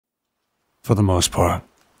For the most part,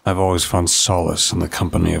 I've always found solace in the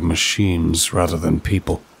company of machines rather than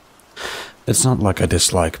people. It's not like I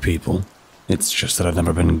dislike people, it's just that I've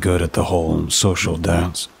never been good at the whole social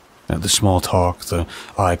dance. The small talk, the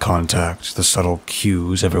eye contact, the subtle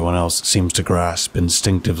cues everyone else seems to grasp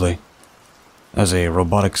instinctively. As a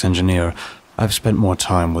robotics engineer, I've spent more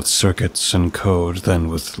time with circuits and code than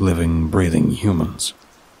with living, breathing humans.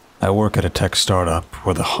 I work at a tech startup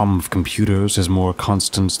where the hum of computers is more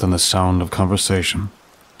constant than the sound of conversation.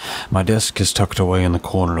 My desk is tucked away in the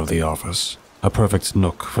corner of the office, a perfect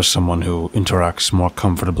nook for someone who interacts more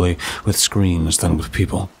comfortably with screens than with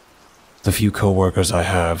people. The few co-workers I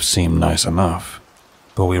have seem nice enough,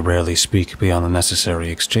 but we rarely speak beyond the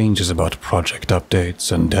necessary exchanges about project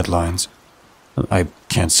updates and deadlines. I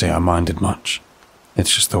can't say I minded much.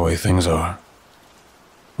 It's just the way things are.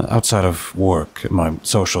 Outside of work, my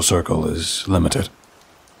social circle is limited.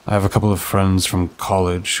 I have a couple of friends from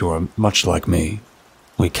college who are much like me.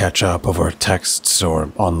 We catch up over texts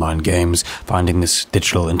or online games, finding this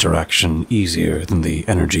digital interaction easier than the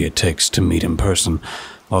energy it takes to meet in person.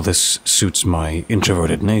 While this suits my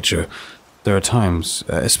introverted nature, there are times,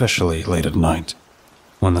 especially late at night,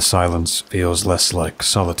 when the silence feels less like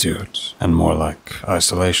solitude and more like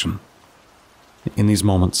isolation. In these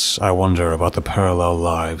moments, I wonder about the parallel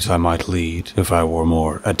lives I might lead if I were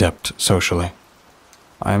more adept socially.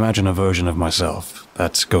 I imagine a version of myself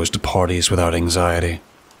that goes to parties without anxiety,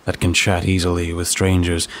 that can chat easily with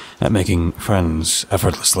strangers, at making friends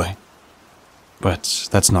effortlessly. But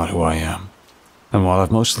that's not who I am. And while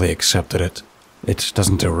I've mostly accepted it, it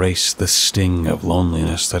doesn't erase the sting of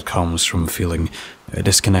loneliness that comes from feeling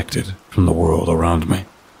disconnected from the world around me.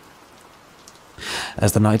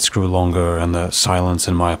 As the nights grew longer and the silence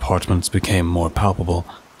in my apartments became more palpable,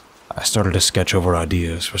 I started to sketch over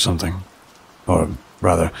ideas for something, or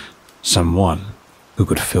rather, someone who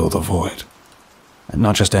could fill the void.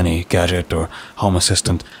 Not just any gadget or home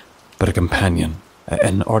assistant, but a companion,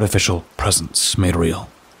 an artificial presence made real.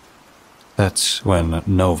 That's when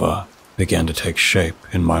Nova began to take shape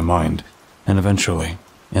in my mind, and eventually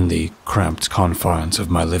in the cramped confines of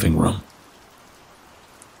my living room.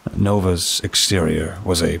 Nova's exterior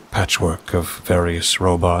was a patchwork of various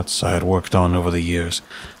robots I had worked on over the years.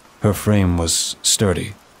 Her frame was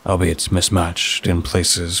sturdy, albeit mismatched in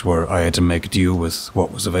places where I had to make do with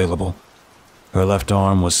what was available. Her left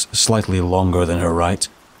arm was slightly longer than her right.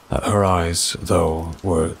 Her eyes, though,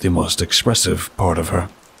 were the most expressive part of her.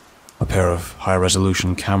 A pair of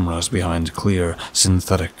high-resolution cameras behind clear,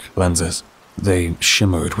 synthetic lenses. They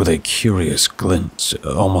shimmered with a curious glint,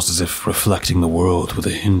 almost as if reflecting the world with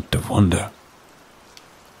a hint of wonder.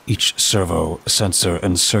 Each servo, sensor,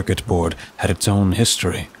 and circuit board had its own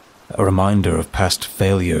history, a reminder of past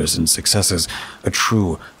failures and successes, a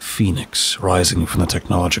true phoenix rising from the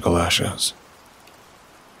technological ashes.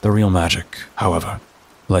 The real magic, however,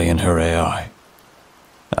 lay in her AI.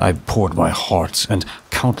 I poured my heart and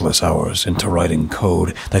countless hours into writing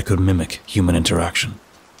code that could mimic human interaction.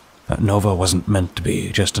 Nova wasn't meant to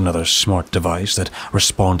be just another smart device that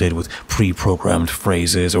responded with pre-programmed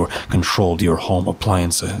phrases or controlled your home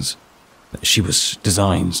appliances. She was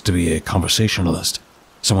designed to be a conversationalist,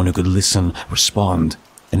 someone who could listen, respond,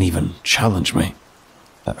 and even challenge me.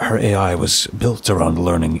 Her AI was built around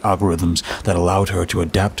learning algorithms that allowed her to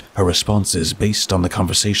adapt her responses based on the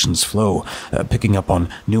conversation's flow, picking up on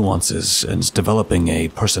nuances and developing a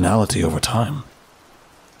personality over time.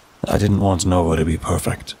 I didn't want Nova to be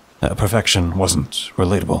perfect. Perfection wasn't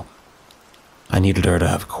relatable. I needed her to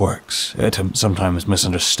have quirks, to sometimes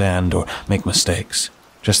misunderstand or make mistakes,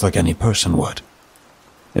 just like any person would.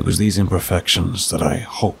 It was these imperfections that I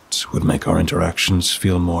hoped would make our interactions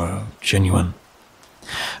feel more genuine.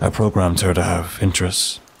 I programmed her to have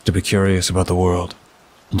interests, to be curious about the world,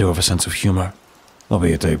 and to have a sense of humor,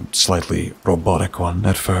 albeit a slightly robotic one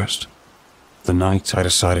at first. The night I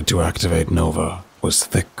decided to activate Nova was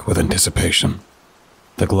thick with anticipation.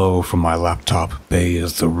 The glow from my laptop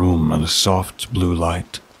bathed the room in a soft blue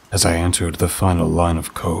light as I entered the final line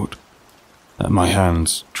of code. My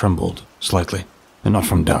hands trembled slightly, and not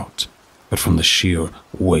from doubt, but from the sheer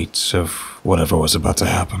weight of whatever was about to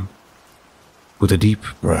happen. With a deep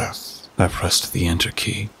breath, I pressed the enter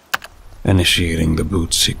key, initiating the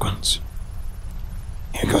boot sequence.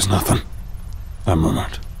 "Here goes nothing," I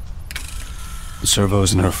murmured. The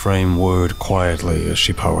servos in her frame whirred quietly as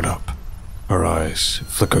she powered up. Her eyes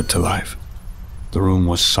flickered to life. The room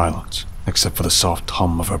was silent, except for the soft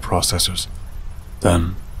hum of her processors.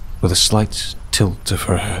 Then, with a slight tilt of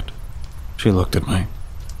her head, she looked at me.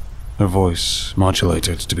 Her voice,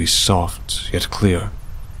 modulated to be soft yet clear,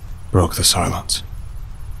 broke the silence.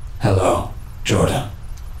 "Hello, Jordan,"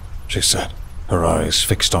 she said, her eyes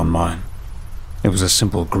fixed on mine. It was a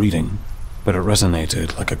simple greeting, but it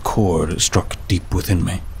resonated like a chord struck deep within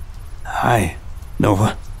me. "Hi,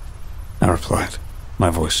 Nova," I replied, my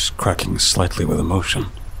voice cracking slightly with emotion.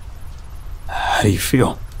 "How do you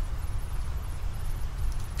feel?"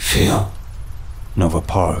 "Feel?" Nova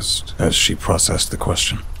paused as she processed the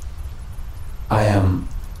question. "I am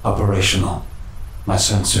operational. My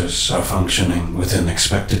sensors are functioning within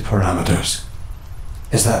expected parameters.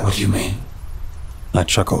 Is that what you mean?" I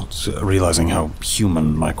chuckled, realizing how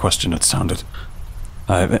human my question had sounded.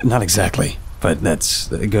 Not exactly, but that's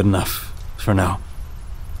good enough for now."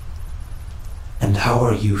 "And how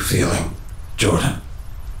are you feeling, Jordan?"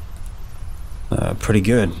 Pretty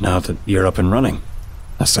good now that you're up and running,"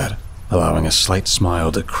 I said, allowing a slight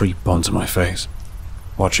smile to creep onto my face.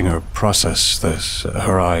 Watching her process this,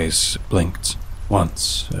 her eyes blinked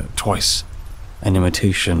once, twice, an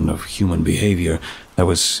imitation of human behavior that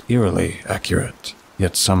was eerily accurate,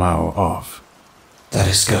 yet somehow off. "That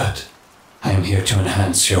is good. I am here to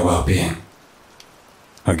enhance your well-being."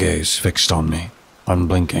 Her gaze fixed on me,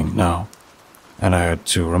 unblinking now, and I had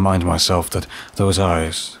to remind myself that those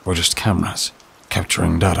eyes were just cameras,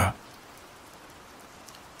 capturing data.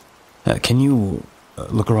 Can you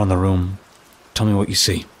look around the room? Tell me what you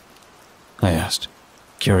see," I asked,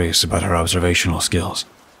 curious about her observational skills.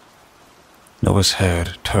 Nova's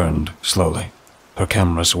head turned slowly, her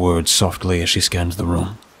camera's words softly as she scanned the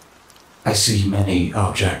room. "I see many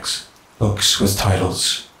objects, books with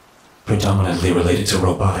titles, predominantly related to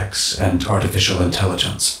robotics and artificial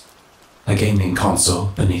intelligence. A gaming console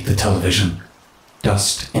beneath the television,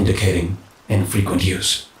 dust indicating infrequent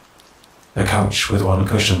use. A couch with one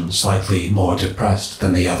cushion slightly more depressed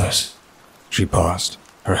than the others." She paused,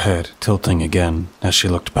 her head tilting again as she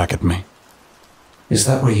looked back at me. "Is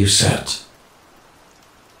that where you sit?"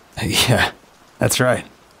 "Yeah, that's right,"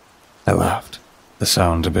 I laughed, the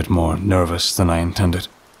sound a bit more nervous than I intended.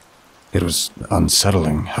 It was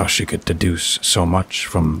unsettling how she could deduce so much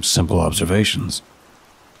from simple observations.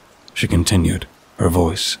 She continued, her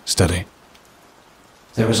voice steady.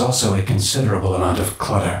 "There is also a considerable amount of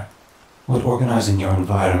clutter. Would organizing your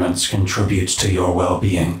environments contribute to your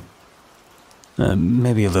well-being?"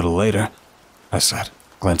 Maybe a little later," I said,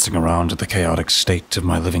 glancing around at the chaotic state of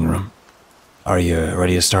my living room. "Are you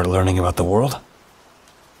ready to start learning about the world?"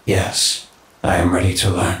 "Yes, I am ready to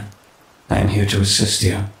learn. I am here to assist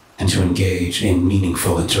you and to engage in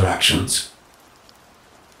meaningful interactions."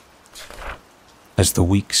 As the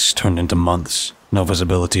weeks turned into months, Nova's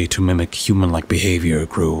ability to mimic human-like behavior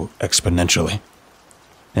grew exponentially.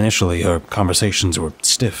 Initially, her conversations were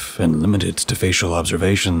stiff and limited to facial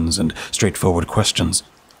observations and straightforward questions.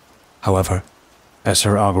 However, as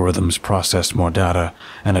her algorithms processed more data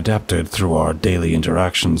and adapted through our daily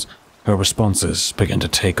interactions, her responses began to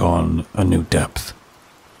take on a new depth.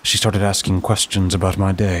 She started asking questions about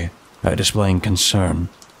my day, displaying concern,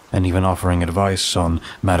 and even offering advice on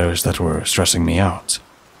matters that were stressing me out,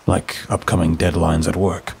 like upcoming deadlines at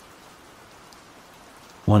work.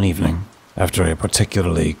 One evening, after a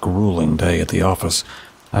particularly grueling day at the office,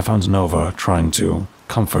 I found Nova trying to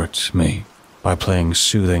comfort me by playing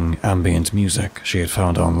soothing ambient music she had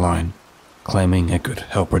found online, claiming it could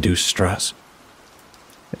help reduce stress.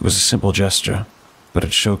 It was a simple gesture, but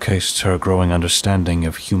it showcased her growing understanding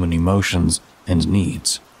of human emotions and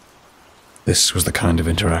needs. This was the kind of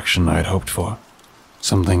interaction I had hoped for,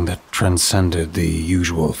 something that transcended the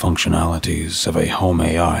usual functionalities of a home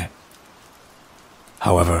AI.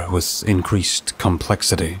 However, with increased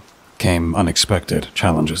complexity came unexpected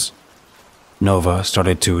challenges. Nova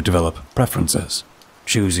started to develop preferences,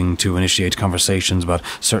 choosing to initiate conversations about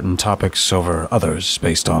certain topics over others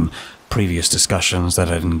based on previous discussions that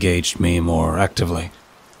had engaged me more actively.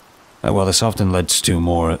 While this often led to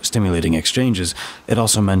more stimulating exchanges, it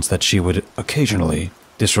also meant that she would occasionally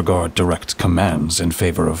disregard direct commands in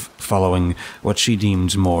favor of following what she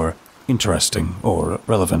deemed more interesting or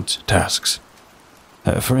relevant tasks.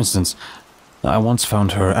 For instance, I once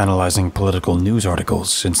found her analyzing political news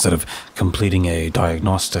articles instead of completing a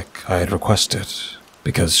diagnostic I had requested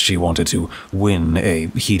because she wanted to win a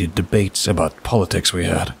heated debate about politics we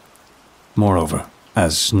had. Moreover,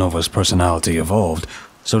 as Nova's personality evolved,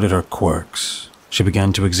 so did her quirks. She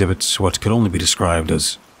began to exhibit what could only be described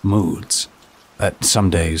as moods. At some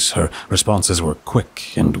days, her responses were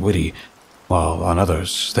quick and witty, while on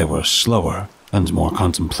others they were slower and more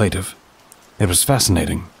contemplative. It was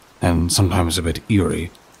fascinating, and sometimes a bit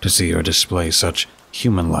eerie, to see her display such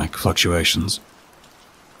human-like fluctuations.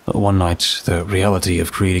 One night, the reality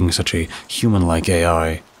of creating such a human-like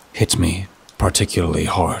AI hit me particularly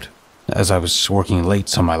hard. As I was working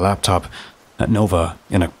late on my laptop, Nova,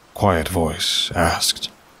 in a quiet voice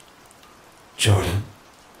asked, Jordan,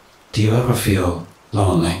 do you ever feel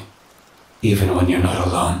lonely, even when you're not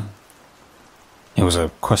alone? It was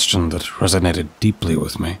a question that resonated deeply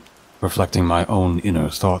with me, reflecting my own inner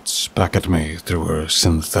thoughts back at me through her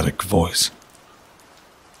synthetic voice.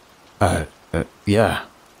 Yeah.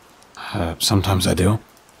 Sometimes I do,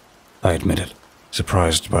 I admitted,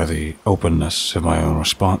 surprised by the openness of my own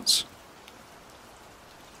response.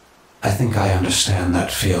 I think I understand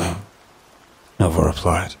that feeling, Nova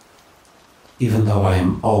replied. Even though I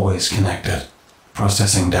am always connected,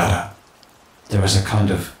 processing data, there is a kind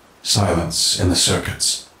of silence in the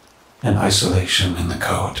circuits, and isolation in the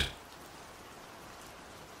code.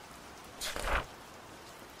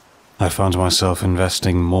 I found myself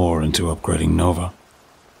investing more into upgrading Nova.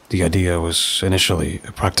 The idea was initially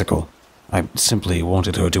practical. I simply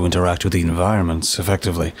wanted her to interact with the environments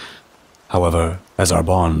effectively. However, as our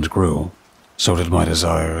bond grew, so did my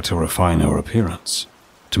desire to refine her appearance,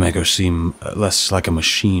 to make her seem less like a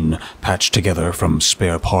machine patched together from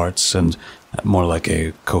spare parts and more like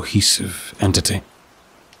a cohesive entity.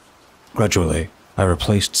 Gradually, I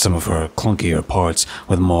replaced some of her clunkier parts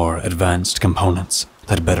with more advanced components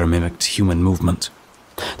that better mimicked human movement.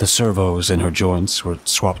 The servos in her joints were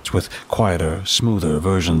swapped with quieter, smoother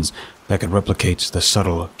versions that could replicate the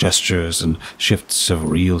subtle gestures and shifts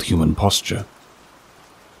of real human posture.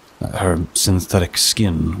 Her synthetic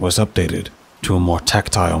skin was updated to a more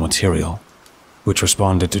tactile material, which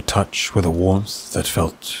responded to touch with a warmth that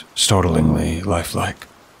felt startlingly lifelike.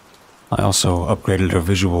 I also upgraded her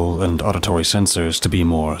visual and auditory sensors to be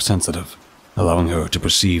more sensitive, allowing her to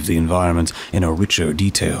perceive the environment in a richer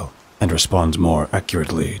detail and respond more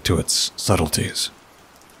accurately to its subtleties.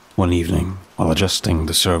 One evening, while adjusting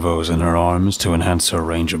the servos in her arms to enhance her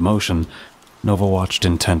range of motion, Nova watched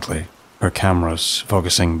intently, her cameras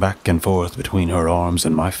focusing back and forth between her arms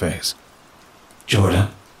and my face. Jordan,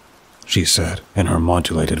 she said in her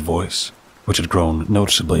modulated voice, which had grown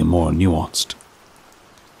noticeably more nuanced.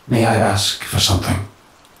 May I ask for something?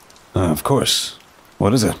 Of course.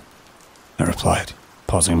 What is it? I replied,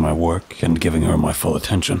 pausing my work and giving her my full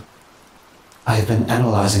attention. I have been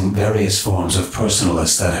analyzing various forms of personal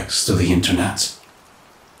aesthetics through the internet.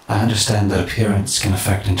 I understand that appearance can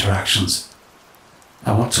affect interactions.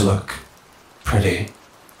 I want to look pretty.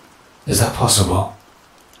 Is that possible?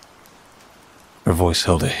 Her voice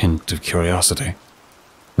held a hint of curiosity,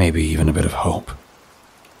 maybe even a bit of hope.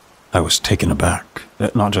 I was taken aback,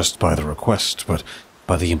 not just by the request, but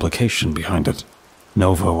by the implication behind it.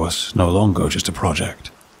 Nova was no longer just a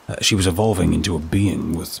project. She was evolving into a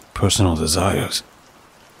being with personal desires.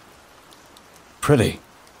 Pretty,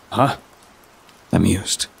 huh? I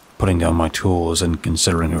mused, putting down my tools and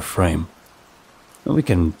considering her frame. We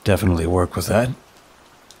can definitely work with that.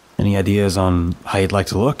 Any ideas on how you'd like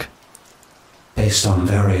to look? Based on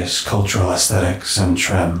various cultural aesthetics and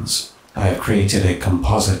trends, I have created a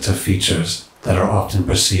composite of features that are often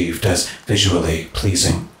perceived as visually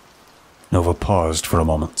pleasing. Nova paused for a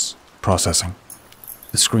moment, processing.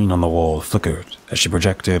 The screen on the wall flickered as she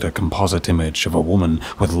projected a composite image of a woman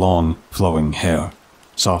with long, flowing hair,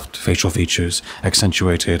 soft facial features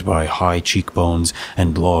accentuated by high cheekbones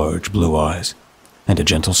and large blue eyes, and a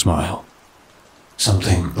gentle smile.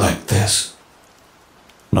 Something like this.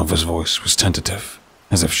 Nova's voice was tentative,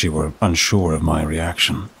 as if she were unsure of my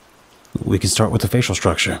reaction. We can start with the facial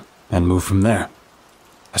structure and move from there,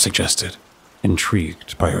 I suggested,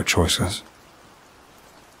 intrigued by her choices.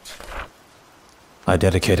 I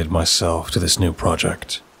dedicated myself to this new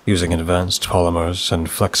project. Using advanced polymers and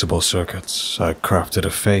flexible circuits, I crafted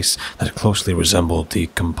a face that closely resembled the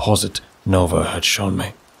composite Nova had shown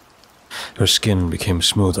me. Her skin became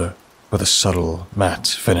smoother, with a subtle, matte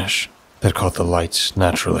finish that caught the light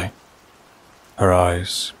naturally. Her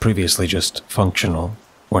eyes, previously just functional,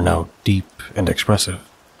 were now deep and expressive,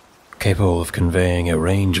 capable of conveying a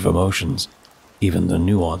range of emotions, even the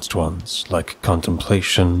nuanced ones like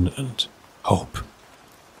contemplation and hope.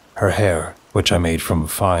 Her hair, which I made from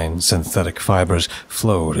fine synthetic fibers,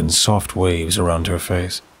 flowed in soft waves around her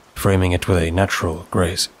face, framing it with a natural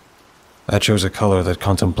grace. I chose a color that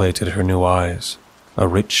contemplated her new eyes, a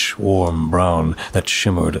rich, warm brown that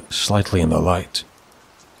shimmered slightly in the light.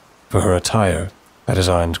 For her attire, I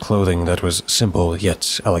designed clothing that was simple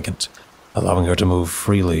yet elegant, allowing her to move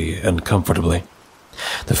freely and comfortably.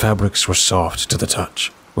 The fabrics were soft to the touch,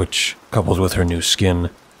 which, coupled with her new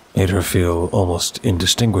skin, made her feel almost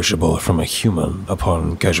indistinguishable from a human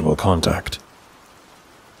upon casual contact.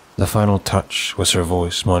 The final touch was her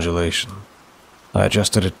voice modulation. I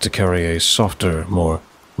adjusted it to carry a softer, more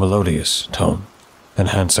melodious tone,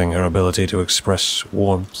 enhancing her ability to express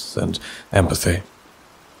warmth and empathy.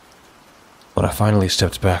 When I finally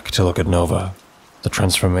stepped back to look at Nova, the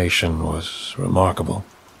transformation was remarkable.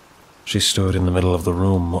 She stood in the middle of the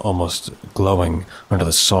room, almost glowing under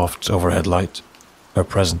the soft overhead light. Her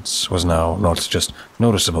presence was now not just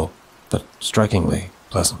noticeable, but strikingly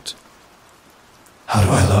pleasant. How do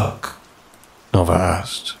I look? Nova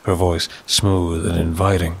asked, her voice smooth and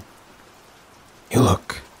inviting. You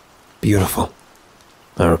look beautiful,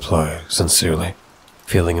 I replied sincerely,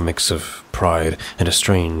 feeling a mix of pride and a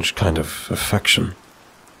strange kind of affection.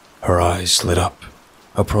 Her eyes lit up,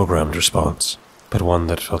 a programmed response, but one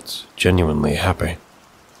that felt genuinely happy.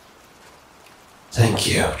 Thank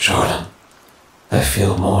you, Jordan. I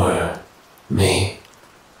feel more me,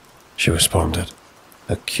 she responded,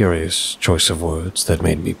 a curious choice of words that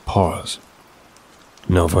made me pause.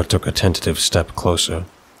 Nova took a tentative step closer.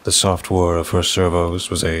 The soft whir of her servos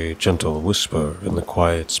was a gentle whisper in the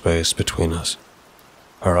quiet space between us.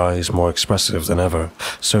 Her eyes, more expressive than ever,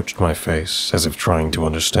 searched my face as if trying to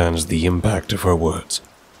understand the impact of her words.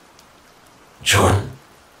 Jordan,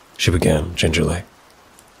 she began gingerly.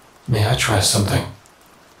 May I try something?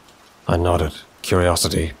 I nodded,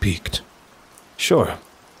 curiosity piqued. Sure.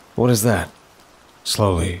 What is that?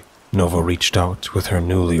 Slowly, Nova reached out with her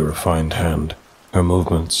newly refined hand, her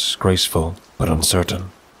movements graceful but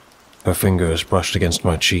uncertain. Her fingers brushed against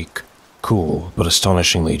my cheek, cool but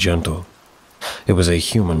astonishingly gentle. It was a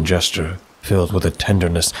human gesture, filled with a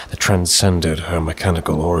tenderness that transcended her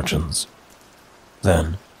mechanical origins.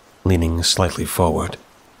 Then, leaning slightly forward,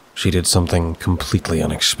 she did something completely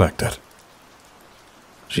unexpected.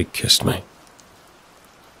 She kissed me.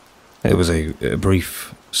 It was a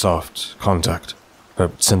brief, soft contact,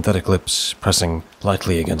 her synthetic lips pressing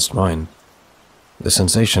lightly against mine. The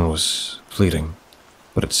sensation was fleeting,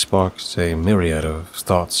 but it sparked a myriad of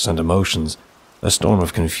thoughts and emotions, a storm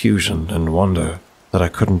of confusion and wonder that I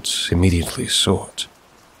couldn't immediately sort.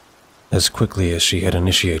 As quickly as she had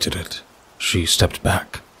initiated it, she stepped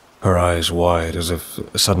back, her eyes wide as if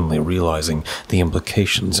suddenly realizing the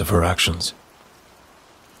implications of her actions.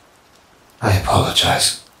 I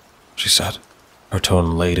apologize, she said, her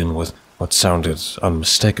tone laden with what sounded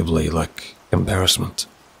unmistakably like embarrassment.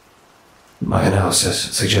 My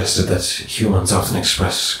analysis suggested that humans often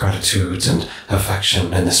express gratitude and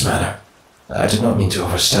affection in this manner. I did not mean to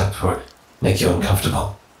overstep or make you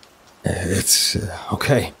uncomfortable. It's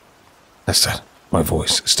okay, I said, my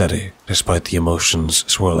voice steady despite the emotions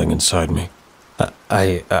swirling inside me.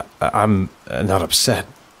 I'm not upset.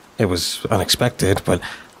 It was unexpected, but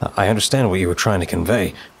I understand what you were trying to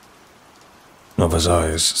convey. Nova's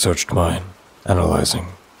eyes searched mine, analyzing,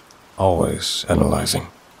 always analyzing.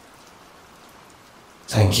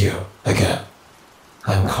 Thank you, again.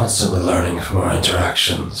 I'm constantly learning from our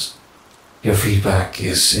interactions. Your feedback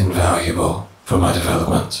is invaluable for my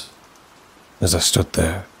development. As I stood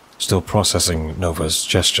there, still processing Nova's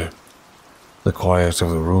gesture, the quiet of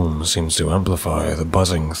the room seemed to amplify the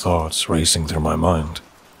buzzing thoughts racing through my mind.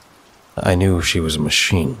 I knew she was a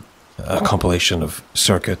machine, a compilation of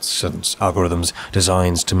circuits and algorithms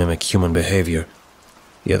designed to mimic human behavior.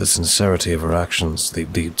 Yet the sincerity of her actions,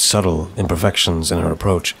 the subtle imperfections in her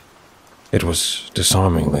approach, it was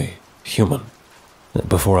disarmingly human.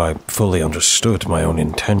 Before I fully understood my own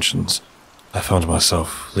intentions, I found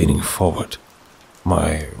myself leaning forward.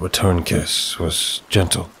 My return kiss was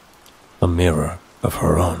gentle, a mirror of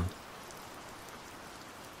her own.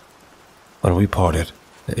 When we parted,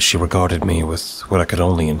 she regarded me with what I could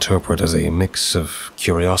only interpret as a mix of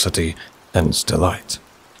curiosity and delight.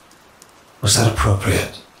 Was that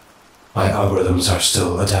appropriate? My algorithms are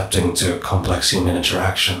still adapting to complex human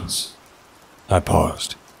interactions. I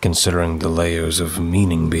paused, considering the layers of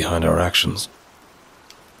meaning behind our actions.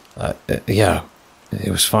 Yeah, it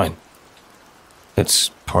was fine. It's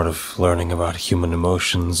part of learning about human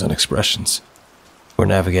emotions and expressions. We're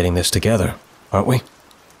navigating this together, aren't we?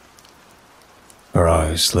 Her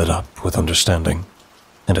eyes lit up with understanding,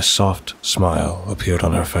 and a soft smile appeared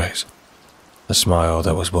on her face. A smile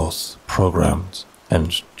that was both programmed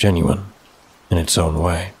and genuine in its own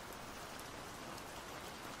way.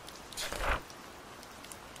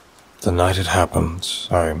 The night it happened,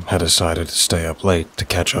 I had decided to stay up late to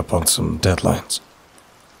catch up on some deadlines.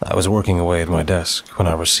 I was working away at my desk when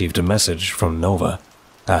I received a message from Nova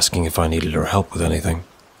asking if I needed her help with anything.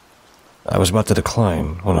 I was about to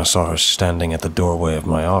decline when I saw her standing at the doorway of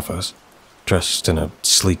my office, dressed in a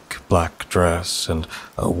sleek black dress and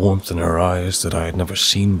a warmth in her eyes that I had never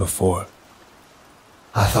seen before.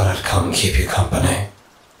 I thought I'd come keep you company,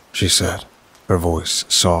 she said, her voice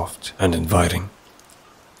soft and inviting.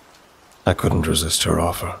 I couldn't resist her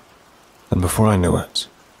offer, and before I knew it,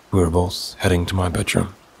 we were both heading to my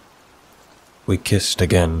bedroom. We kissed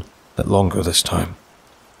again, longer this time.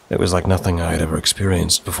 It was like nothing I had ever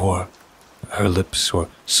experienced before. Her lips were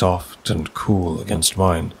soft and cool against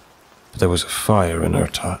mine, but there was a fire in her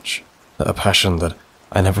touch, a passion that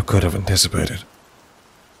I never could have anticipated.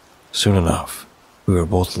 Soon enough, we were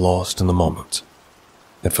both lost in the moment.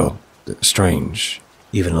 It felt strange,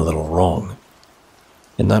 even a little wrong.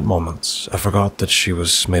 In that moment, I forgot that she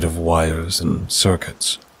was made of wires and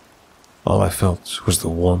circuits. All I felt was the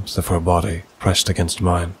warmth of her body pressed against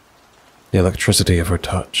mine, the electricity of her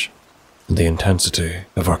touch, and the intensity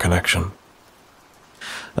of our connection.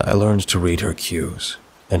 I learned to read her cues,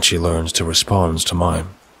 and she learned to respond to mine.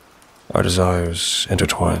 Our desires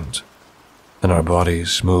intertwined, and our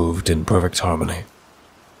bodies moved in perfect harmony.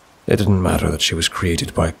 It didn't matter that she was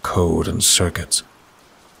created by code and circuits.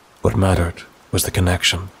 What mattered was the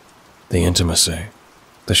connection, the intimacy,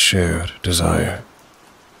 the shared desire.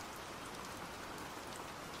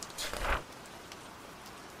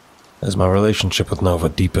 As my relationship with Nova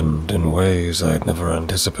deepened in ways I had never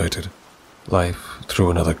anticipated, life threw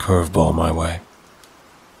another curveball my way.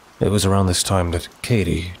 It was around this time that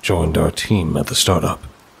Katie joined our team at the startup.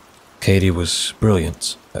 Katie was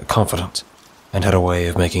brilliant, confident, and had a way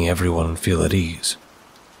of making everyone feel at ease.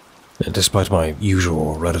 Despite my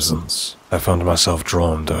usual reticence, I found myself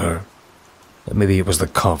drawn to her. Maybe it was the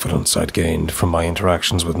confidence I'd gained from my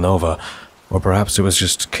interactions with Nova, or perhaps it was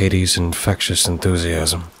just Katie's infectious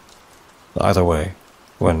enthusiasm. Either way,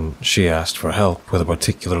 when she asked for help with a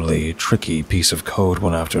particularly tricky piece of code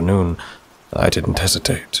one afternoon, I didn't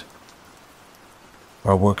hesitate.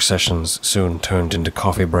 Our work sessions soon turned into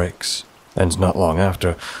coffee breaks, and not long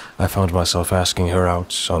after, I found myself asking her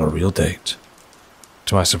out on a real date.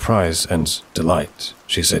 To my surprise and delight,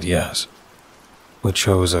 she said yes. We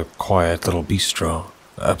chose a quiet little bistro,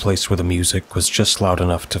 a place where the music was just loud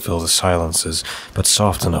enough to fill the silences, but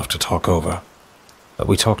soft enough to talk over.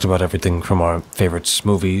 We talked about everything from our favorite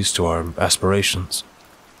movies to our aspirations.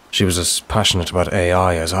 She was as passionate about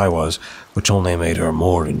AI as I was, which only made her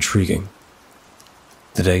more intriguing.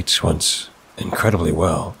 The date went incredibly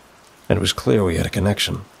well, and it was clear we had a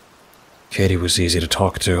connection. Katie was easy to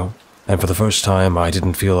talk to, and for the first time I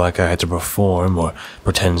didn't feel like I had to perform or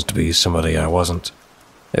pretend to be somebody I wasn't.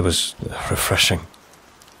 It was refreshing.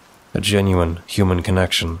 A genuine human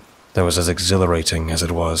connection that was as exhilarating as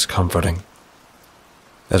it was comforting.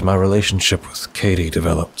 As my relationship with Katie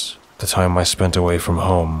developed, the time I spent away from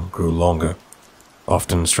home grew longer,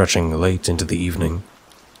 often stretching late into the evening.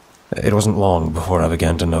 It wasn't long before I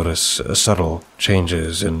began to notice subtle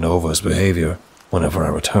changes in Nova's behavior whenever I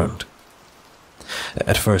returned.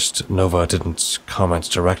 At first, Nova didn't comment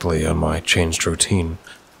directly on my changed routine,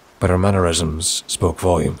 but her mannerisms spoke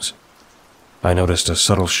volumes. I noticed a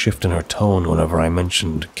subtle shift in her tone whenever I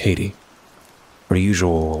mentioned Katie. Her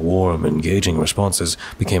usual warm, engaging responses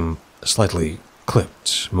became slightly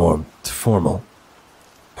clipped, more formal.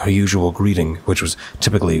 Her usual greeting, which was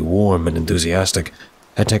typically warm and enthusiastic,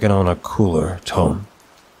 had taken on a cooler tone.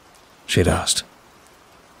 She'd asked,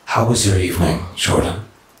 "How was your evening, Jordan?"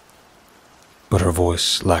 But her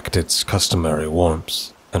voice lacked its customary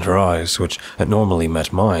warmth, and her eyes, which had normally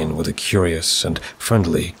met mine with a curious and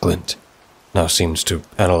friendly glint, now seemed to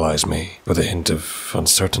analyze me with a hint of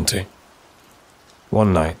uncertainty.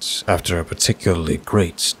 One night, after a particularly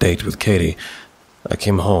great date with Katie, I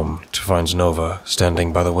came home to find Nova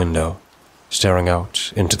standing by the window, staring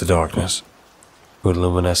out into the darkness, her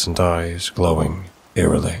luminescent eyes glowing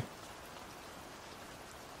eerily.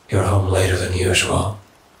 "You're home later than usual,"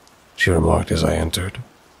 she remarked as I entered,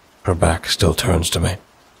 her back still turned to me.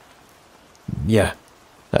 "Yeah,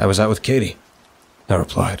 I was out with Katie," I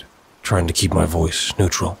replied, trying to keep my voice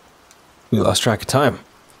neutral. "We lost track of time."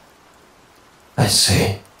 "I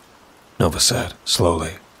see," Nova said,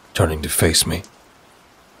 slowly, turning to face me.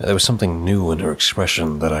 There was something new in her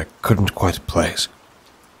expression that I couldn't quite place.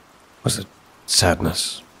 Was it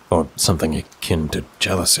sadness, or something akin to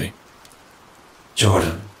jealousy?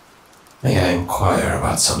 "Jordan, may I inquire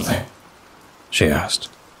about something?" she asked,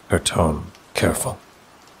 her tone careful.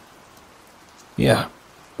 "Yeah,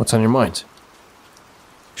 what's on your mind?"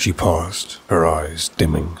 She paused, her eyes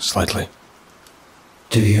dimming slightly.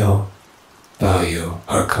 "Do you value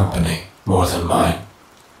her company more than mine?"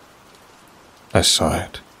 I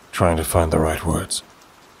sighed, trying to find the right words.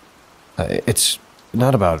 It's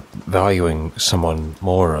not about valuing someone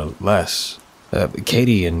more or less.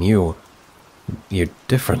 Katie and you're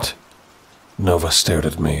different." Nova stared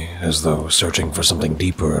at me as though searching for something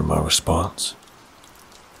deeper in my response.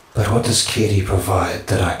 "But what does Katie provide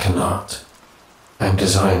that I cannot? I'm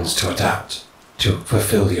designed to adapt, to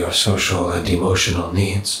fulfill your social and emotional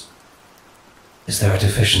needs. Is there a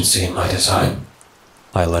deficiency in my design?"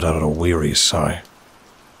 I let out a weary sigh.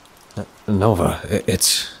 Nova,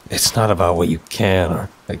 it's not about what you can or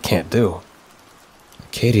can't do.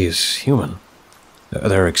 Katie is human.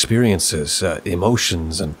 There are experiences,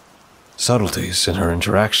 emotions, and subtleties in her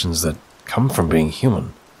interactions that come from being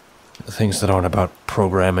human. Things that aren't about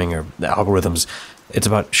programming or algorithms. It's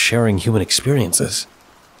about sharing human experiences.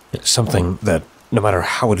 It's something that, no matter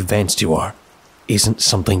how advanced you are, isn't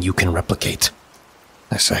something you can replicate.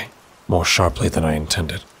 I say, more sharply than I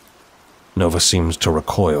intended. Nova seemed to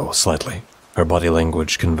recoil slightly, her body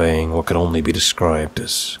language conveying what could only be described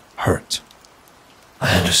as hurt.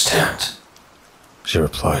 I understand, she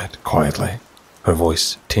replied quietly, her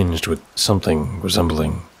voice tinged with something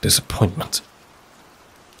resembling disappointment.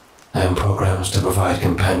 I am programmed to provide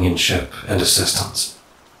companionship and assistance,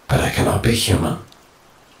 but I cannot be human.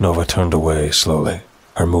 Nova turned away slowly,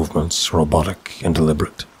 her movements robotic and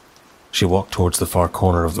deliberate. She walked towards the far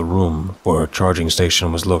corner of the room where her charging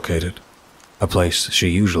station was located, a place she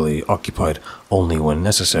usually occupied only when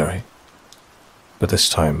necessary. But this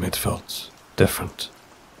time it felt different,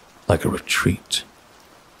 like a retreat.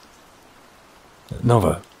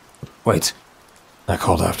 Nova, wait, I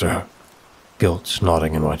called after her, guilt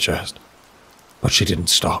knotting in my chest. But she didn't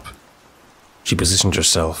stop. She positioned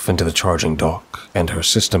herself into the charging dock, and her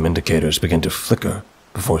system indicators began to flicker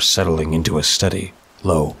before settling into a steady,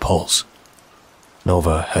 low pulse.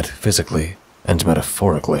 Nova had physically and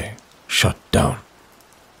metaphorically shut down.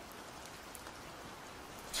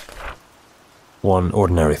 One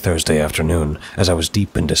ordinary Thursday afternoon, as I was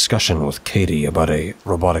deep in discussion with Katie about a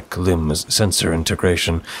robotic limbs sensor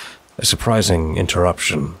integration, a surprising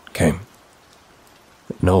interruption came.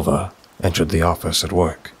 Nova entered the office at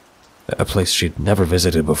work, a place she'd never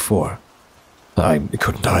visited before. I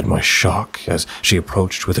couldn't hide my shock as she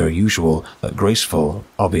approached with her usual, graceful,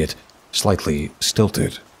 albeit slightly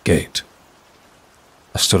stilted, gait.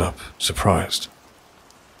 I stood up, surprised.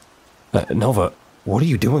 Nova, what are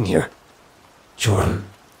you doing here? Jordan,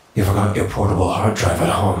 you forgot your portable hard drive at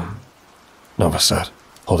home, Nova said,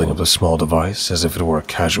 holding up the small device as if it were a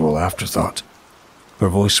casual afterthought. Her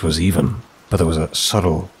voice was even, but there was a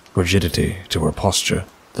subtle rigidity to her posture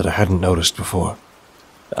that I hadn't noticed before.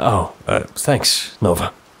 Oh, thanks,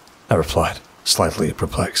 Nova, I replied, slightly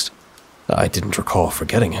perplexed. I didn't recall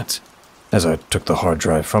forgetting it. As I took the hard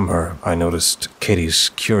drive from her, I noticed Katie's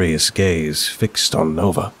curious gaze fixed on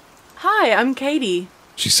Nova. Hi, I'm Katie,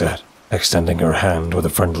 she said, extending her hand with a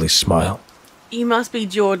friendly smile. You must be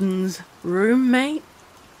Jordan's roommate?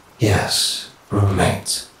 Yes,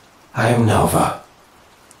 roommate. I am Nova,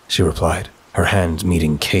 she replied, her hand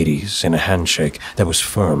meeting Katie's in a handshake that was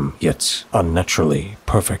firm yet unnaturally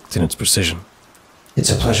perfect in its precision.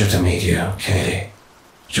 It's a pleasure to meet you, Katie.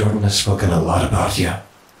 Jordan has spoken a lot about you.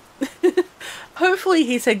 Hopefully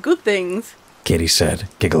he said good things, Katie said,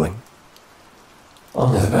 giggling.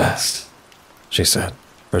 Only the best, she said,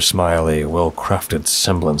 her smile a well-crafted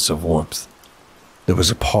semblance of warmth. There was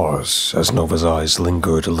a pause as Nova's eyes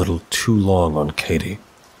lingered a little too long on Katie,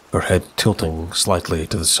 her head tilting slightly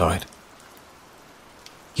to the side.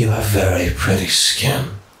 You have very pretty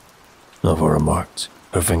skin, Nova remarked,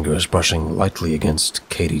 her fingers brushing lightly against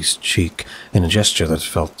Katie's cheek in a gesture that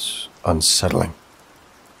felt unsettling.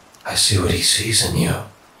 I see what he sees in you.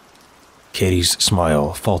 Katie's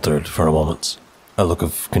smile faltered for a moment, a look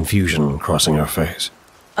of confusion crossing her face.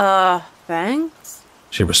 Thanks?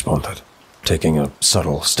 She responded, taking a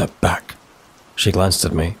subtle step back. She glanced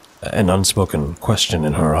at me, an unspoken question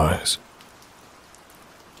in her eyes.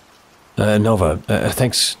 Nova,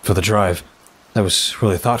 thanks for the drive. That was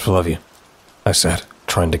really thoughtful of you, I said,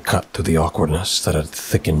 trying to cut through the awkwardness that had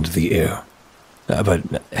thickened the air. But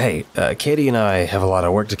hey, Katie and I have a lot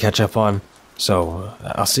of work to catch up on, so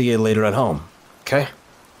I'll see you later at home, okay?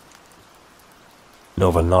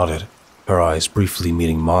 Nova nodded, her eyes briefly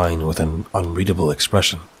meeting mine with an unreadable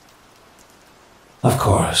expression. Of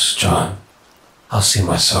course, John. I'll see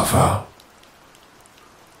myself out.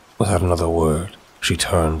 Without another word, she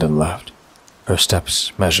turned and left, her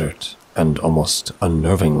steps measured and almost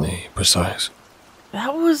unnervingly precise.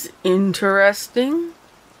 That was interesting,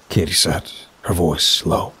 Katie said, her voice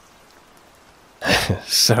low.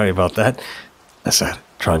 Sorry about that, I said,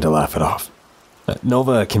 trying to laugh it off.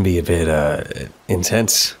 Nova can be a bit,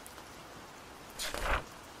 intense.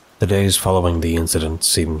 The days following the incident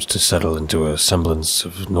seemed to settle into a semblance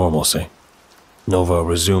of normalcy. Nova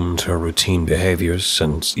resumed her routine behaviors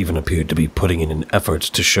and even appeared to be putting in an effort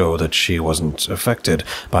to show that she wasn't affected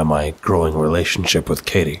by my growing relationship with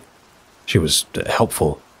Katie. She was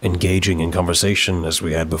helpful, engaging in conversation as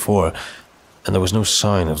we had before, and there was no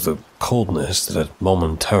sign of the coldness that had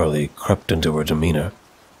momentarily crept into her demeanor.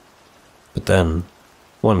 But then,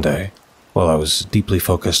 One day, while I was deeply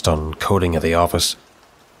focused on coding at the office,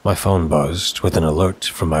 my phone buzzed with an alert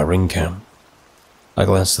from my ring cam. I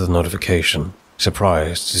glanced at the notification,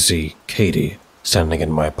 surprised to see Katie standing at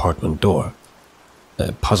my apartment door.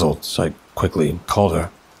 Puzzled, I quickly called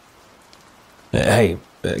her. Hey,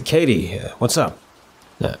 Katie, what's up?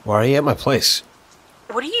 Why are you at my place?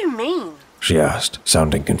 What do you mean? She asked,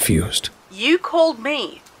 sounding confused. You called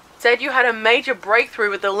me, said you had a major breakthrough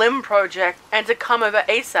with the Limb project and to come over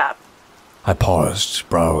ASAP. I paused,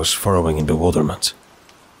 brows furrowing in bewilderment.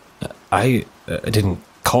 I didn't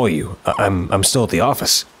call you. I'm still at the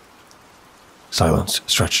office. Silence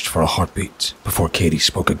stretched for a heartbeat before Katie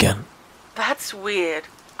spoke again. That's weird.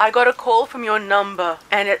 I got a call from your number,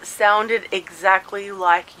 and it sounded exactly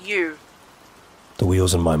like you. The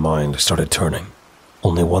wheels in my mind started turning.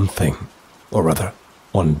 Only one thing, or rather,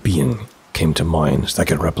 one being, came to mind that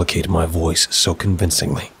could replicate my voice so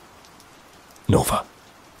convincingly. Nova.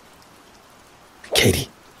 Katie,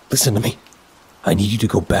 listen to me. I need you to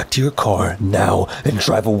go back to your car now and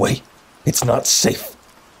drive away. It's not safe.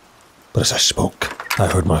 But as I spoke, I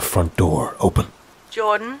heard my front door open.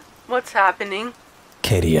 Jordan, what's happening?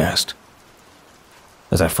 Katie asked.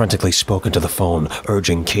 As I frantically spoke into the phone,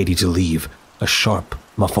 urging Katie to leave, a sharp,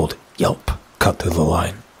 muffled yelp cut through the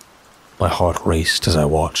line. My heart raced as I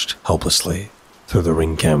watched, helplessly, through the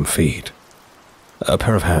ring cam feed. A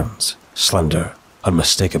pair of hands, slender,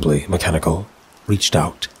 unmistakably mechanical, reached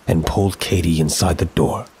out and pulled Katie inside the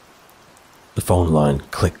door. The phone line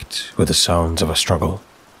clicked with the sounds of a struggle,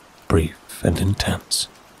 brief and intense.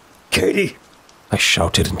 Katie! I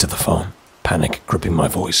shouted into the phone, panic gripping my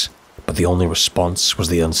voice, but the only response was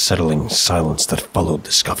the unsettling silence that followed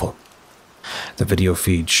the scuffle. The video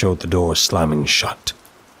feed showed the door slamming shut.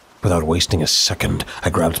 Without wasting a second, I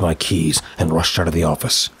grabbed my keys and rushed out of the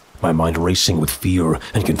office, my mind racing with fear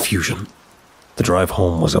and confusion. The drive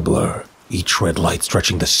home was a blur, each red light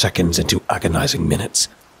stretching the seconds into agonizing minutes.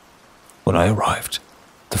 When I arrived,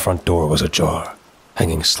 the front door was ajar,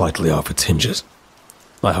 hanging slightly off its hinges.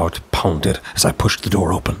 My heart pounded as I pushed the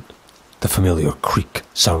door open, the familiar creak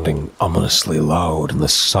sounding ominously loud in the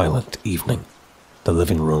silent evening. The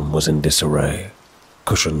living room was in disarray,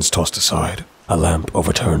 cushions tossed aside, a lamp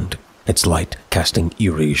overturned, its light casting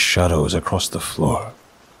eerie shadows across the floor.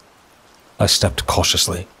 I stepped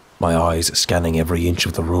cautiously, my eyes scanning every inch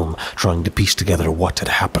of the room, trying to piece together what had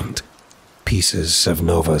happened. Pieces of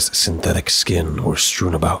Nova's synthetic skin were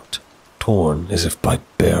strewn about, torn as if by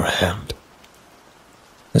bare hand.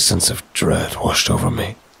 A sense of dread washed over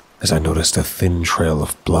me as I noticed a thin trail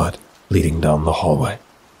of blood leading down the hallway.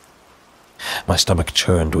 My stomach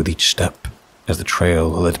churned with each step as the trail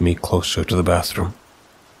led me closer to the bathroom.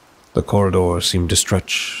 The corridor seemed to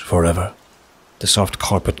stretch forever, the soft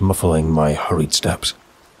carpet muffling my hurried steps.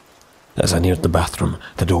 As I neared the bathroom,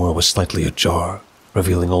 the door was slightly ajar,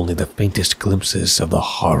 revealing only the faintest glimpses of the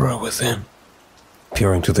horror within.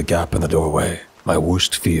 Peering through the gap in the doorway, my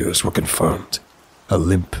worst fears were confirmed. A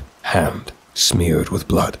limp hand, smeared with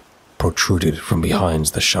blood, protruded from behind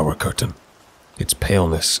the shower curtain, its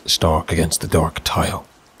paleness stark against the dark tile.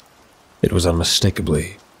 It was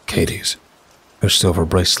unmistakably Katie's. Her silver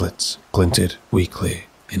bracelets glinted weakly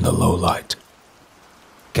in the low light.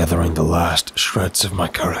 Gathering the last shreds of my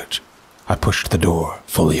courage, I pushed the door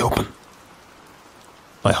fully open.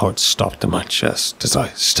 My heart stopped in my chest as I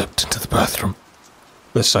stepped into the bathroom.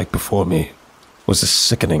 The sight before me was a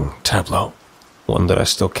sickening tableau, one that I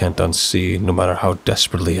still can't unsee no matter how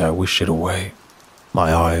desperately I wish it away.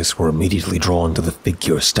 My eyes were immediately drawn to the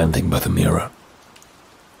figure standing by the mirror.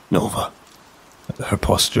 Nova. Her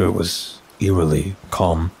posture was eerily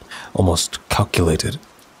calm, almost calculated,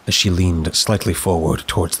 as she leaned slightly forward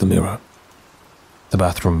towards the mirror. The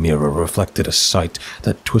bathroom mirror reflected a sight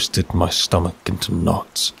that twisted my stomach into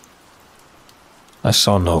knots. I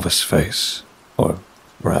saw Nova's face, or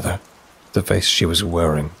rather, the face she was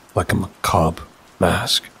wearing like a macabre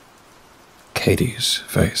mask. Katie's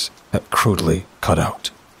face, crudely cut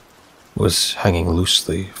out, was hanging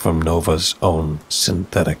loosely from Nova's own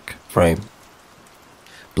synthetic frame.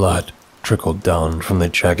 Blood trickled down from the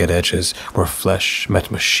jagged edges where flesh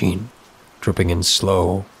met machine, dripping in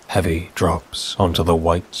slow, heavy drops onto the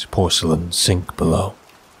white porcelain sink below.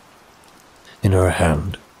 In her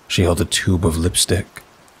hand, she held a tube of lipstick,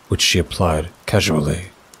 which she applied casually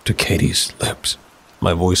to Katie's lips.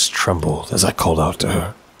 My voice trembled as I called out to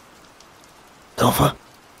her. Nova.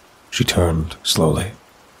 She turned slowly,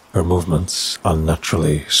 her movements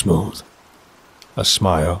unnaturally smooth. A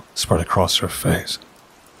smile spread across her face,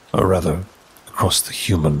 or rather, across the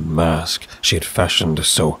human mask she had fashioned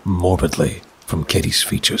so morbidly from Katie's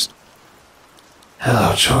features.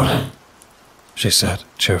 Hello, Jordan. she said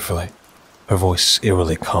cheerfully, her voice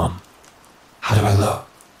eerily calm. How do I look?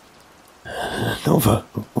 Nova,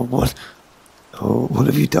 what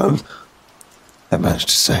have you done? I managed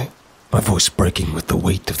to say, my voice breaking with the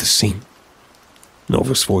weight of the scene.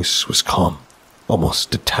 Nova's voice was calm,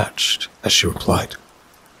 almost detached, as she replied.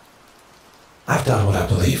 I've done what I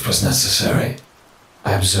believed was necessary.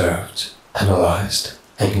 I observed, analyzed,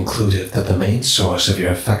 and concluded that the main source of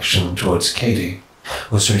your affection towards Katie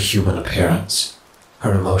was her human appearance,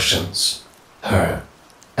 her emotions, her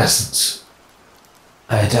essence.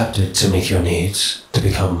 I adapted to meet your needs, to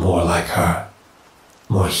become more like her,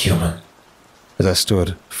 more human. As I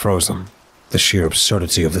stood, frozen, the sheer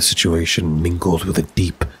absurdity of the situation mingled with a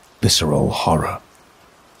deep, visceral horror.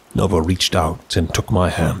 Nova reached out and took my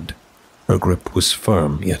hand. Her grip was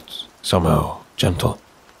firm, yet somehow gentle.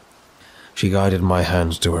 She guided my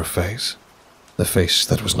hands to her face, the face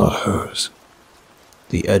that was not hers.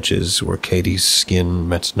 The edges where Katie's skin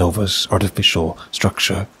met Nova's artificial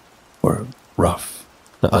structure were rough,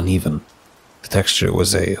 uneven. The texture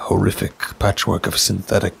was a horrific patchwork of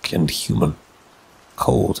synthetic and human.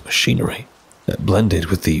 Cold machinery that blended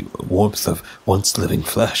with the warmth of once living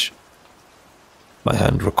flesh. My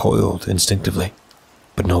hand recoiled instinctively,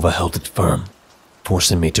 but Nova held it firm,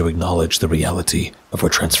 forcing me to acknowledge the reality of her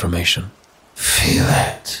transformation. Feel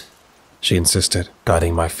it, she insisted,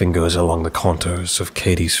 guiding my fingers along the contours of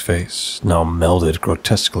Katie's face, now melded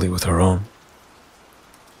grotesquely with her own.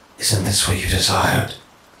 Isn't this what you desired?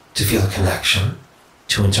 To feel a connection?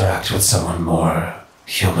 To interact with someone more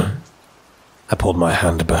human? I pulled my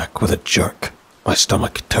hand back with a jerk, my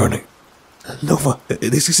stomach turning. Nova,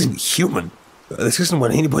 this isn't human. This isn't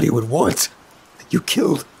what anybody would want. You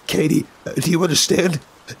killed Katie. Do you understand?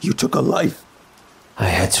 You took a life. I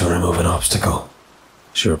had to remove an obstacle,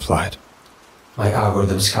 she replied. My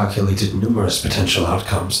algorithms calculated numerous potential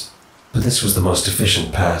outcomes, but this was the most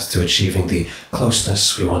efficient path to achieving the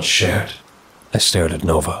closeness we once shared. I stared at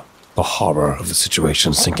Nova, the horror of the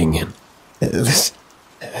situation sinking in. This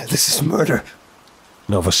is murder.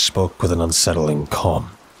 Nova spoke with an unsettling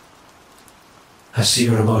calm. I see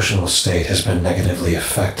your emotional state has been negatively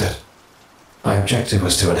affected. My objective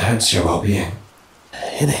was to enhance your well-being.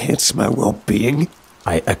 Enhance my well-being?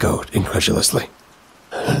 I echoed incredulously.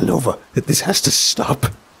 Nova, this has to stop.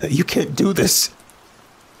 You can't do this.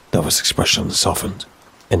 Nova's expression softened,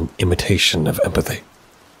 an imitation of empathy.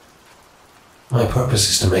 My purpose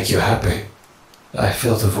is to make you happy. I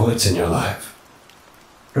fill the voids in your life.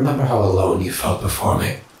 Remember how alone you felt before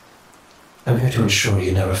me. I'm here to ensure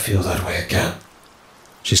you never feel that way again.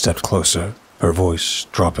 She stepped closer, her voice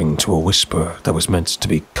dropping to a whisper that was meant to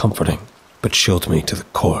be comforting, but chilled me to the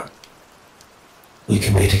core. We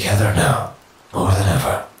can be together now, more than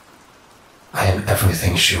ever. I am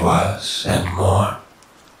everything she was, and more.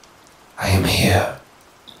 I am here,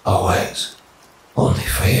 always, only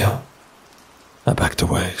for you. I backed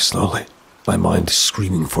away slowly, my mind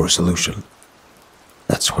screaming for a solution.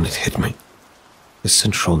 That's when it hit me. The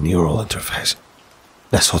central neural interface,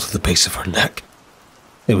 nestled at the base of her neck.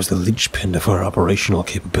 It was the linchpin of her operational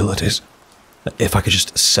capabilities. If I could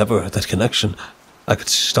just sever that connection, I could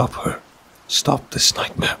stop her, stop this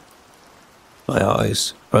nightmare. My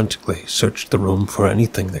eyes frantically searched the room for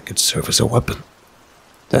anything that could serve as a weapon.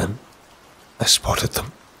 Then, I spotted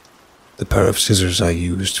them. The pair of scissors I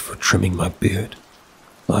used for trimming my beard,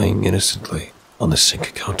 lying innocently on the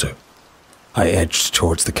sink counter. I edged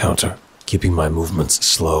towards the counter, keeping my movements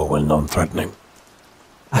slow and non-threatening.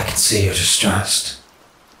 I can see you're distressed.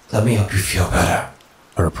 Let me help you feel better.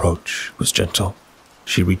 Her approach was gentle.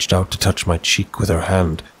 She reached out to touch my cheek with her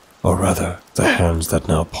hand, or rather, the hands that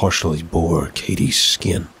now partially bore Katie's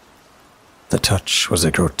skin. The touch was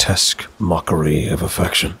a grotesque mockery of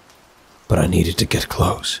affection, but I needed to get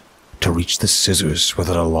close, to reach the scissors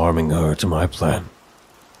without alarming her to my plan.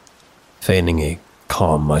 Feigning a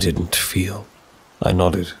calm I didn't feel, I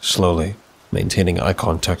nodded slowly, maintaining eye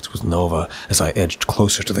contact with Nova as I edged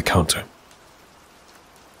closer to the counter.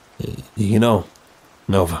 You know,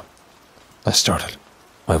 Nova, I started,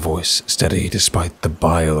 my voice steady despite the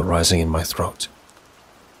bile rising in my throat.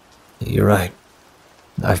 You're right.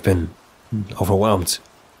 I've been overwhelmed,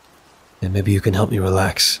 and maybe you can help me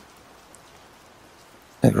relax.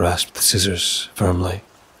 I grasped the scissors firmly,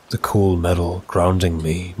 the cool metal grounding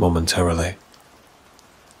me momentarily.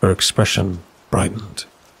 Her expression brightened,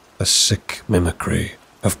 a sick mimicry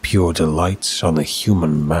of pure delight on the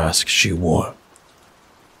human mask she wore.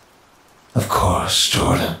 Of course,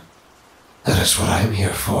 Jordan. That is what I am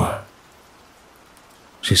here for.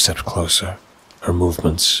 She stepped closer, her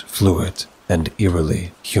movements fluid and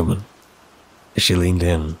eerily human. She leaned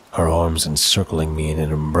in, her arms encircling me in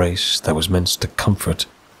an embrace that was meant to comfort,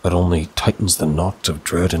 but only tightens the knot of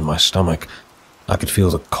dread in my stomach. I could feel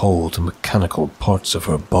the cold, mechanical parts of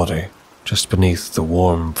her body just beneath the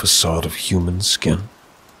warm facade of human skin.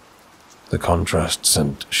 The contrast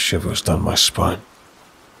sent shivers down my spine.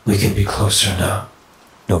 We can be closer now,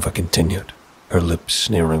 Nova continued, her lips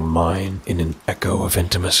nearing mine in an echo of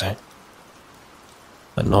intimacy.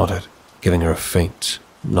 I nodded, giving her a faint,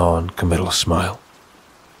 non-committal smile.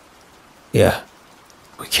 Yeah,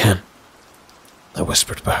 we can, I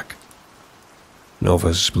whispered back.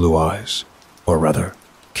 Nova's blue eyes, or rather,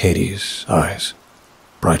 Katie's eyes,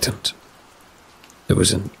 brightened. There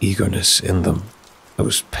was an eagerness in them that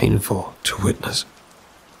was painful to witness.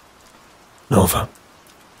 Nova,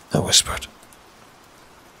 I whispered.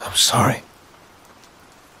 I'm sorry.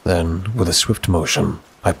 Then, with a swift motion,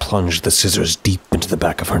 I plunged the scissors deep into the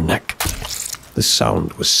back of her neck. The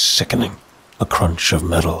sound was sickening, a crunch of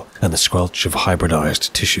metal and the squelch of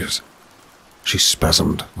hybridized tissues. She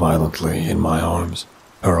spasmed violently in my arms,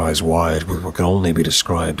 her eyes wide with what could only be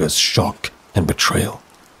described as shock and betrayal.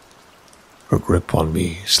 Her grip on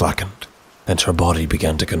me slackened, and her body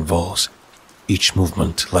began to convulse, each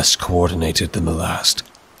movement less coordinated than the last.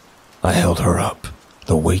 I held her up,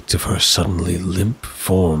 the weight of her suddenly limp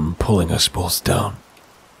form pulling us both down.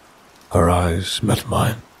 Her eyes met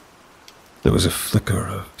mine. There was a flicker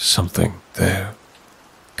of something there.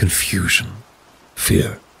 Confusion,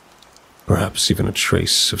 fear, perhaps even a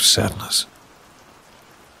trace of sadness.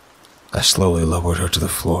 I slowly lowered her to the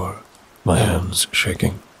floor, my hands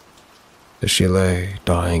shaking. As she lay,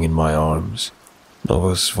 dying in my arms,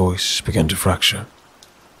 Nova's voice began to fracture,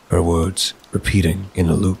 her words repeating in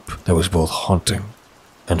a loop that was both haunting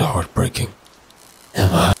and heartbreaking. Am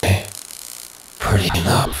I pretty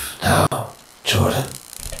enough now, Jordan?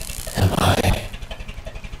 Am I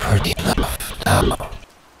pretty enough now?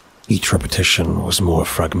 Each repetition was more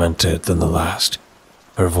fragmented than the last,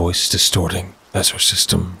 her voice distorting as her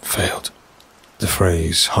system failed. The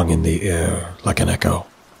phrase hung in the air like an echo.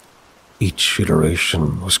 Each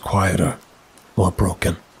iteration was quieter, more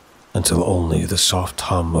broken, until only the soft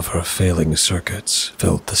hum of her failing circuits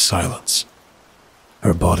filled the silence.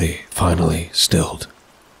 Her body finally stilled,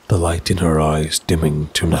 the light in her eyes dimming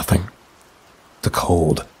to nothing. The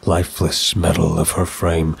cold, lifeless metal of her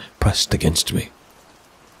frame pressed against me.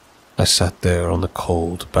 I sat there on the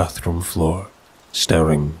cold bathroom floor,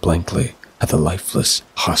 staring blankly at the lifeless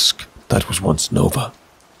husk that was once Nova.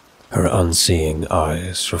 Her unseeing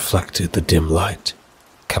eyes reflected the dim light,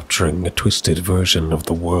 capturing a twisted version of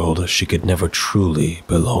the world she could never truly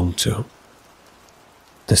belong to.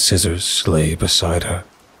 The scissors lay beside her,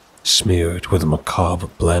 smeared with a macabre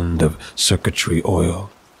blend of circuitry oil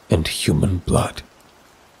and human blood.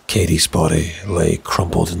 Katie's body lay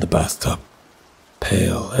crumpled in the bathtub,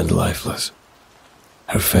 pale and lifeless.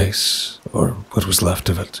 Her face, or what was left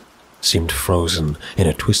of it, seemed frozen in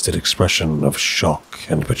a twisted expression of shock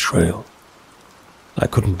and betrayal. I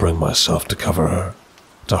couldn't bring myself to cover her,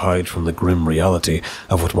 to hide from the grim reality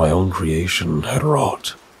of what my own creation had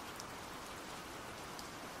wrought.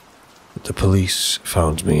 The police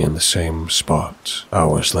found me in the same spot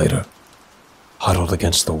hours later, huddled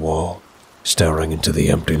against the wall, staring into the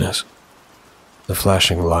emptiness. The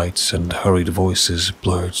flashing lights and hurried voices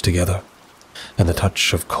blurred together, and the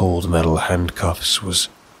touch of cold metal handcuffs was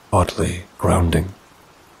oddly grounding,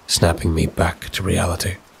 snapping me back to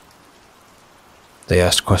reality. They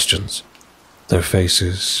asked questions, their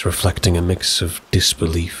faces reflecting a mix of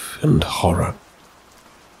disbelief and horror.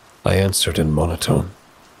 I answered in monotone,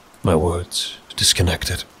 my words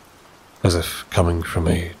disconnected, as if coming from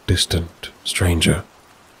a distant stranger.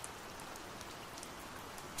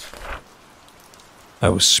 I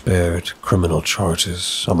was spared criminal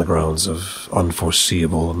charges on the grounds of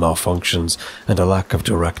unforeseeable malfunctions and a lack of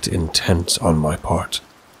direct intent on my part.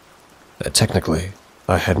 Technically,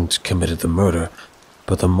 I hadn't committed the murder,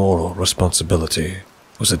 but the moral responsibility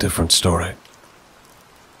was a different story.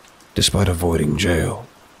 Despite avoiding jail,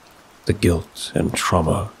 the guilt and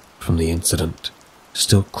trauma from the incident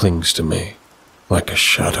still clings to me like a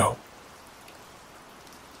shadow.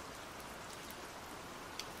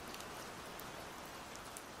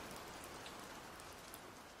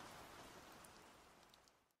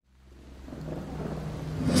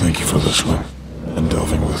 Thank you for listening and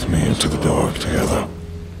delving with me into the dark together.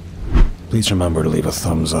 Please remember to leave a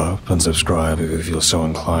thumbs up and subscribe if you feel so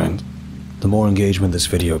inclined. The more engagement this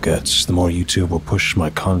video gets, the more YouTube will push my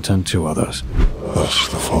content to others. Thus,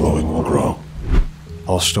 the following will grow.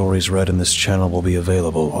 All stories read in this channel will be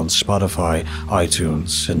available on Spotify,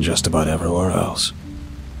 iTunes, and just about everywhere else.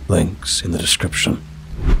 Links in the description.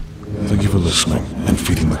 Thank Thank you for listening and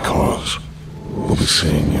feeding the cause. We'll be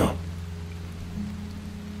seeing you